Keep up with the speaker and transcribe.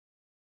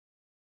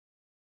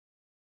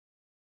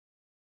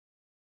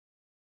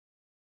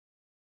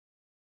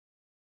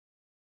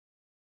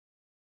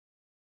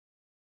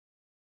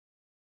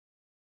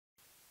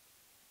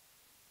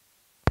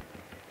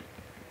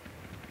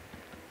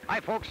Hi,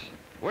 folks.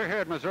 We're here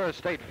at Missouri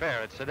State Fair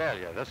at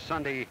Sedalia this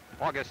Sunday,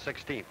 August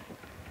 16th.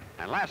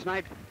 And last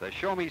night, the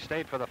Show Me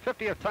State, for the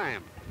 50th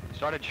time,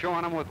 started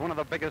showing them with one of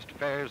the biggest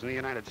fairs in the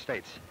United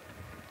States.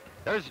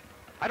 There's,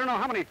 I don't know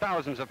how many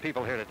thousands of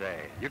people here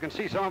today. You can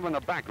see some of them in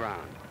the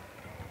background.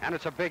 And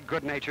it's a big,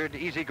 good-natured,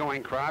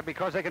 easygoing crowd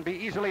because they can be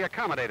easily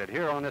accommodated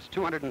here on this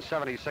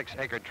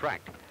 276-acre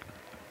tract.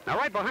 Now,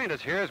 right behind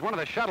us here is one of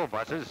the shuttle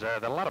buses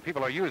that a lot of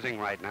people are using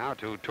right now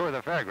to tour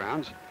the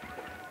fairgrounds.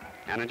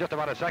 And in just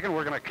about a second,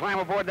 we're going to climb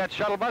aboard that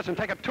shuttle bus and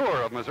take a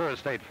tour of Missouri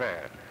State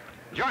Fair.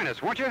 Join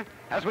us, won't you,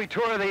 as we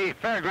tour the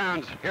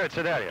fairgrounds here at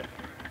Sedalia.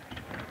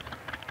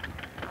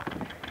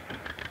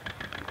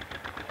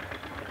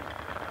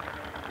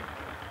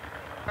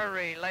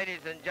 Hurry,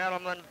 ladies and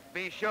gentlemen,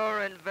 be sure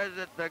and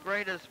visit the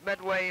greatest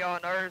midway on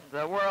earth,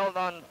 the World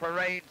on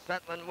Parade,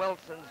 Cetlin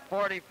Wilson's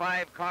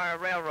 45-car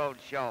railroad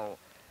show.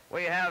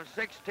 We have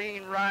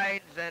 16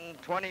 rides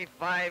and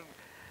 25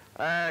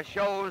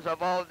 shows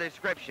of all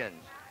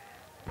descriptions.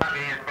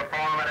 Jockeys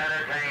perform and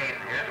entertain.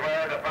 Here's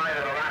where the fight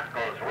of the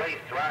rascals race,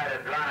 ride,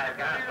 and drive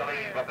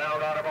gasoline for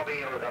built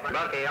automobiles.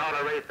 Monkey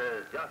Auto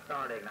Races just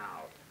starting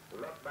now.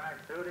 Look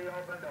back through the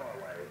open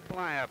doorway.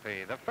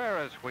 Calliope, the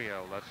Ferris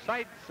wheel, the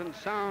sights and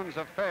sounds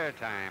of fair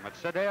time at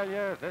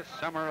Sedalia this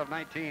summer of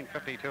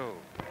 1952.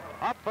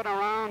 Up and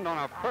around on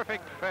a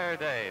perfect fair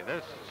day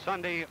this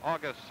Sunday,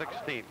 August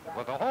 16th,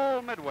 with the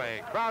whole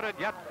midway crowded,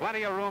 yet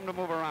plenty of room to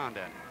move around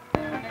in.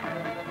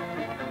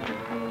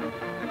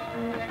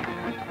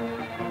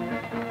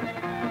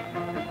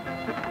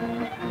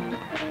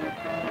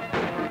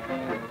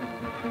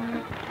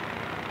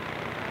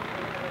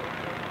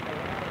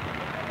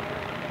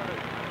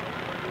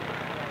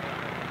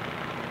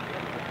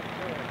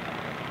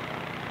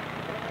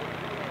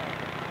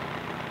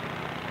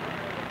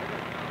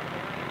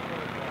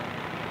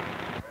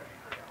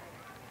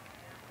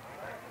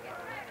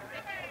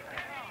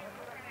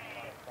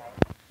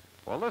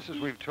 Well, this, as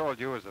we've told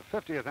you, is the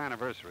 50th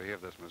anniversary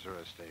of this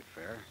Missouri State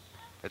Fair.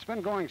 It's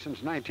been going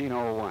since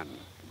 1901,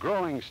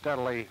 growing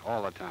steadily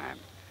all the time.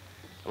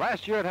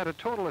 Last year it had a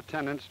total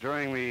attendance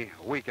during the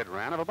week it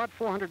ran of about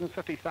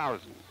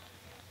 450,000.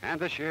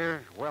 And this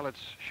year, well,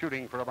 it's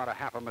shooting for about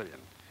 500,000.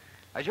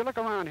 As you look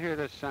around here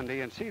this Sunday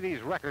and see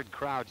these record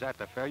crowds at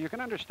the fair, you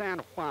can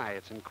understand why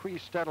it's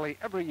increased steadily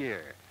every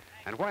year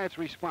and why it's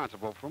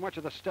responsible for much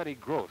of the steady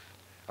growth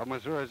of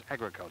Missouri's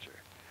agriculture.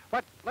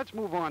 But let's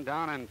move on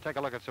down and take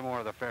a look at some more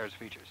of the fair's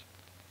features.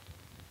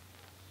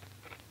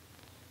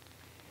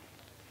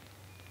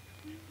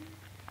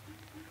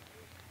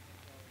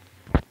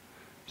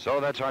 So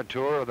that's our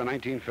tour of the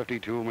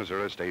 1952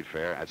 Missouri State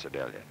Fair at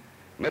Sedalia.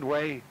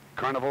 Midway,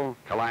 carnival,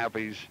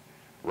 calliopes,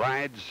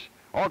 rides,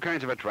 all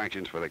kinds of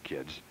attractions for the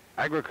kids.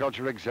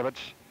 Agriculture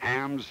exhibits,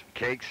 hams,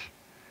 cakes,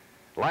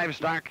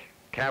 livestock,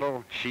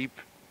 cattle, sheep,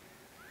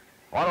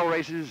 auto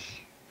races,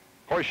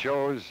 horse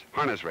shows,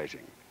 harness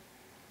racing.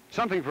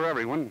 Something for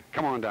everyone.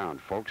 Come on down,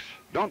 folks.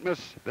 Don't miss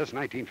this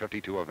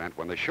 1952 event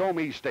when the Show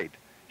Me State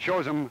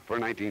shows them for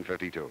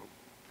 1952.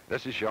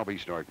 This is Shelby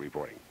Story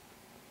reporting.